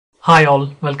Hi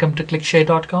all, welcome to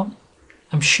QlikShare.com.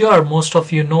 I'm sure most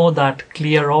of you know that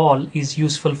QlikView is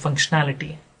useful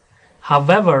functionality.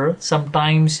 However,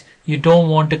 sometimes you don't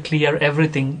want to clear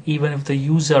everything even if the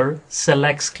user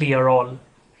selects QlikView.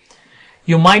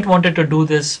 You might wanted to do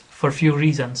this for a few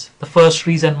reasons. The first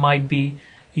reason might be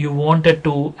you wanted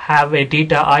to have a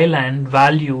data island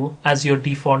value as your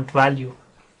default value.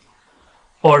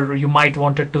 Or you might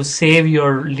wanted to save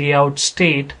your layout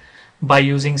state by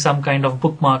using some kind of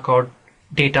bookmark or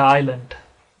data island.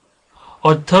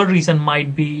 Or third reason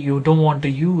might be you don't want to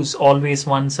use always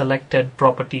one selected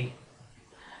property.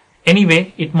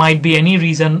 Anyway, it might be any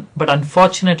reason, but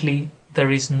unfortunately there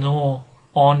is no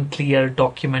OnClearAll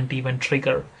Document Event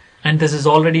Trigger. And this is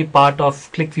already part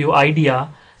of QlikView idea.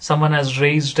 Someone has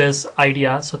raised this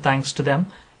idea, so thanks to them.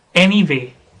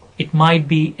 Anyway, it might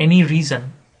be any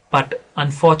reason, but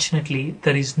unfortunately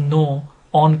there is no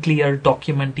OnClearAll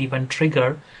Document Event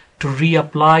Trigger to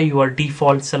reapply your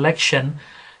default selection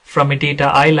from a data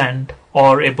island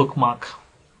or a bookmark.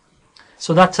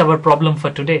 So that's our problem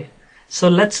for today. So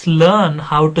let's learn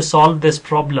how to solve this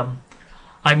problem.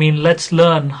 Let's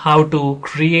learn how to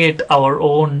create our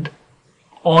own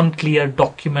OnClearAll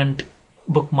document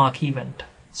bookmark event.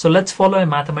 So let's follow a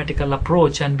mathematical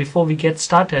approach, and before we get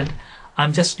started,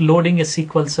 I'm just loading a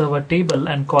SQL Server table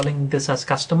and calling this as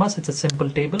customers. It's a simple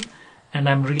table. And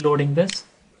I'm reloading this.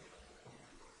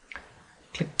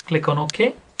 Click on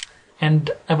OK.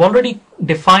 And I've already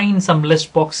defined some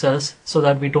list boxes so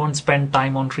that we don't spend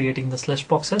time on creating this list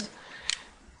boxes.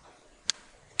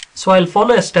 So I'll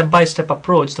follow a step-by-step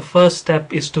approach. The first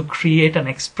step is to create an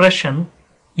expression.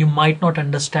 You might not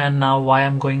understand now why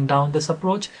I'm going down this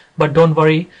approach, but don't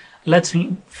worry. Let's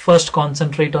first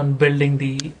concentrate on building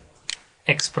the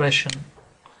expression.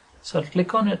 So I'll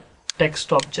click on a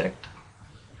text object.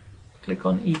 Click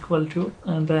on equal to,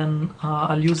 and then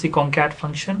I'll use the concat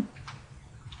function,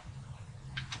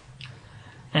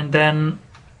 and then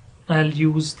I'll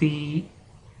use the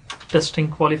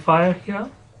testing qualifier here.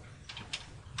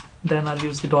 Then I'll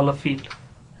use the dollar field.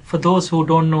 For those who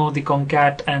don't know the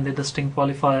concat and the testing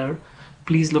qualifier,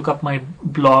 please look up my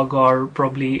blog or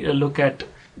probably look at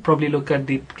the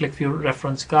QlikView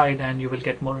reference guide, and you will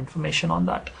get more information on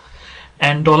that.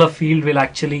 And dollar field will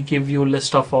actually give you a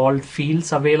list of all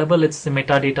fields available. It's the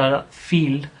metadata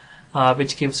field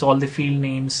which gives all the field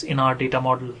names in our data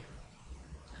model.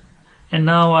 And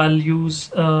now I'll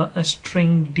use a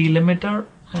string delimiter,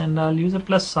 and I'll use a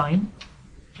plus sign,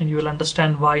 and you will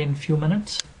understand why in a few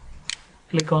minutes.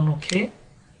 Click on OK.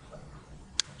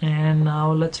 And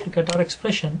now let's look at our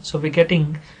expression. So we're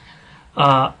getting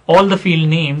all the field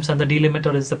names, and the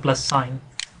delimiter is the plus sign.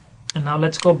 And now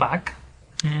let's go back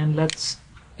and let's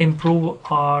improve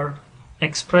our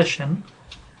expression.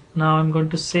 Now I'm going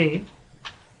to say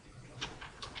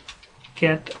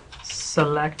get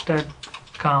selected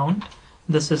count.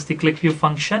 This is the QlikView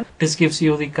function. This gives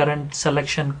you the current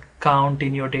selection count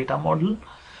in your data model.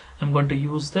 I'm going to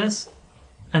use this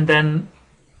and then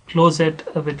close it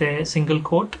with a single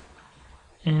quote,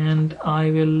 and I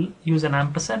will use an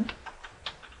ampersand,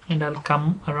 and I'll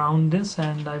come around this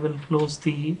and I will close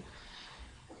the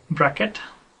bracket,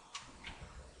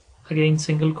 again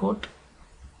single quote,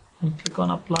 and click on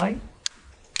apply.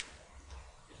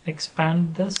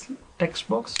 Expand this text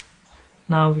box.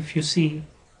 Now if you see,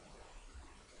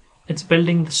 it's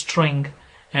building the string,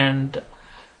 and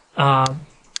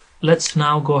let's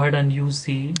now go ahead and use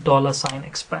the dollar sign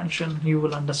expansion. You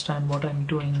will understand what I'm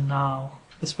doing now.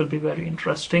 This will be very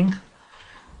interesting.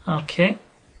 Okay,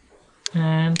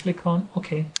 and click on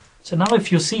OK. So now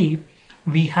if you see,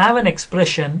 we have an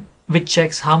expression which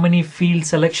checks how many field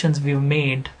selections we've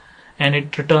made, and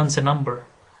it returns a number.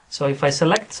 So if I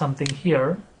select something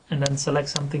here and then select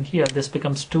something here, this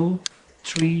becomes 2,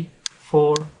 3,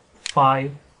 4,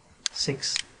 5,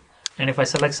 6. And if I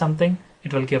select something,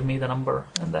 it will give me the number,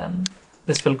 and then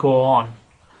this will go on.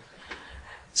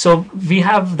 So we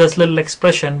have this little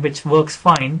expression which works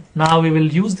fine. Now we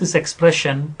will use this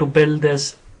expression to build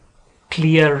this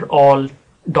QlikView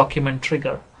document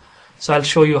trigger. So I'll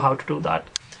show you how to do that.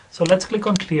 So let's click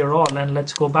on QlikView and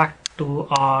let's go back to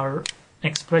our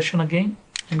expression again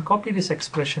and copy this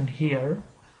expression here,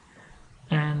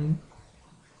 and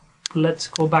let's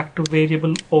go back to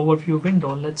variable overview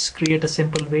window. Let's create a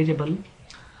simple variable.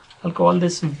 I'll call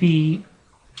this v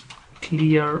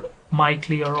clear my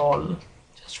QlikView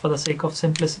just for the sake of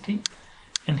simplicity,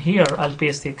 and here I'll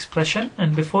paste the expression,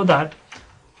 and before that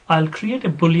I'll create a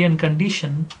Boolean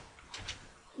condition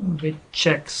which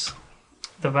checks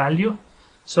the value.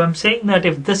 So I'm saying that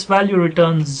if this value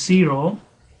returns 0,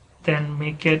 then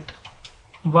make it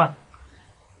 1.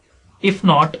 If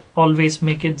not, always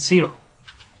make it 0.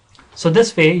 So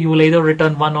this way you will either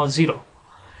return 1 or 0.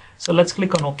 So let's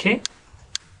click on OK.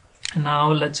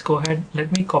 Now let's go ahead,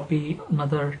 let me copy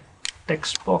another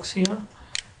text box here,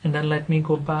 and then let me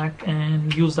go back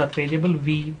and use that variable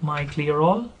v my clear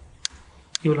all.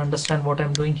 You will understand what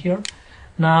I'm doing here.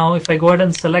 Now if I go ahead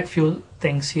and select few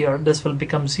things here, this will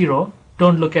become 0.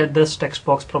 Don't look at this text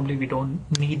box, probably we don't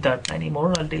need that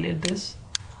anymore. I'll delete this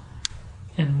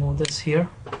and move this here.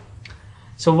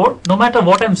 So no matter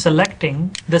what I'm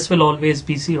selecting, this will always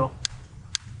be 0.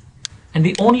 And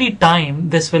the only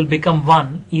time this will become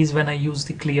 1 is when I use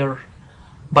the clear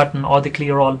button or the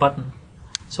clear all button.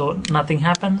 So nothing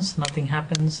happens, nothing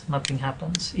happens, nothing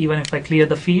happens. Even if I clear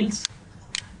the fields,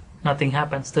 nothing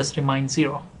happens. This remains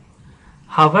 0.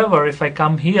 However, if I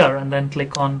come here and then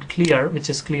click on clear,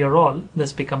 which is clear all,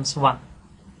 this becomes 1.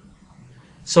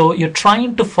 So you're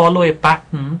trying to follow a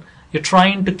pattern. You're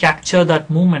trying to capture that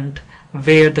moment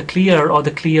where the clear or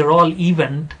the clear all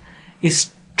event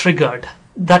is triggered.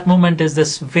 That moment is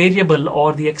this variable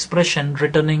or the expression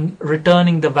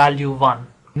returning the value 1.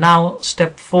 Now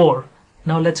step 4.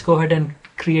 Now let's go ahead and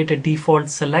create a default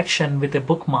selection with a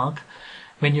bookmark.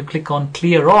 When you click on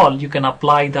clear all, you can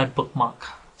apply that bookmark.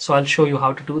 So I'll show you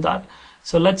how to do that.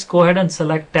 So let's go ahead and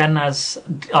select 10 as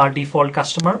our default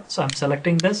customer. So I'm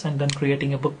selecting this and then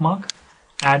creating a bookmark,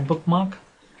 add bookmark.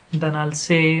 And then I'll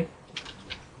say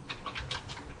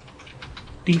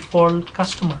default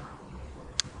customer.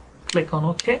 Click on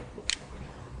OK,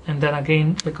 and then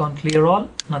again click on clear all,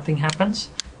 nothing happens.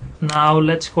 Now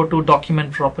let's go to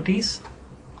document properties,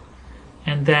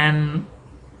 and then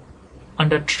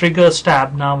under triggers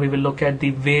tab, now we will look at the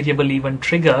variable event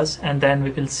triggers, and then we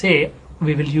will say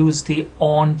we will use the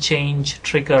on change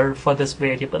trigger for this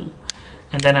variable,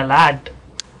 and then I'll add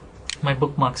my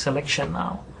bookmark selection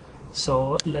now.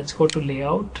 So let's go to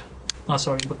layout,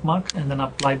 bookmark, and then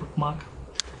apply bookmark.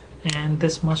 And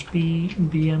this must be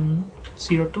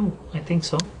BM02, I think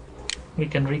so. We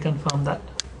can reconfirm that.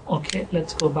 Okay,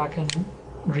 let's go back and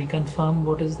reconfirm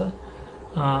what is the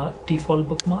default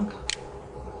bookmark.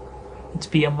 It's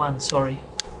BM1, sorry.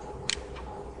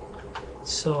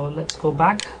 So let's go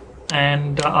back,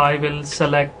 and I will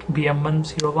select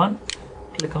BM101,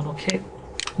 click on OK.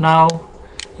 Now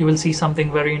you will see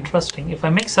something very interesting. If I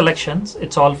make selections,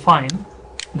 it's all fine.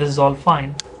 This is all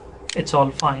fine. It's all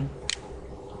fine.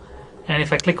 And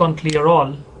if I click on clear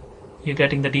all, you're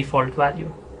getting the default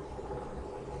value.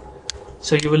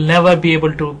 So you will never be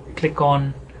able to click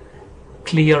on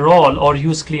clear all or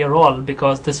use clear all,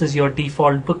 because this is your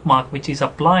default bookmark which is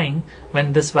applying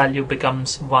when this value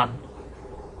becomes 1.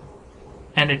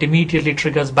 And it immediately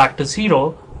triggers back to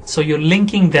 0. So you're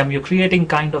linking them, you're creating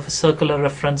kind of a circular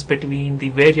reference between the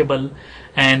variable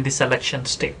and the selection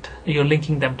state. You're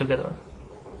linking them together.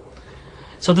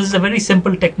 So this is a very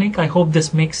simple technique. I hope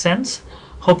this makes sense.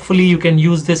 Hopefully you can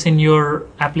use this in your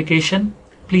application.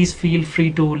 Please feel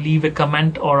free to leave a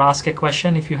comment or ask a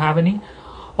question if you have any.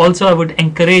 Also, I would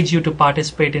encourage you to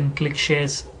participate in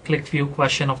ClikShare's QlikView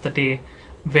question of the day,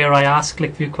 where I ask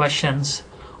QlikView questions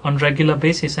on regular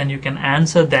basis and you can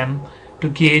answer them to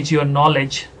gauge your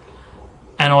knowledge,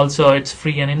 and also it's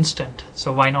free and instant,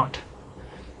 so why not?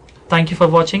 Thank you for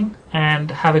watching and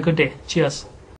have a good day. Cheers.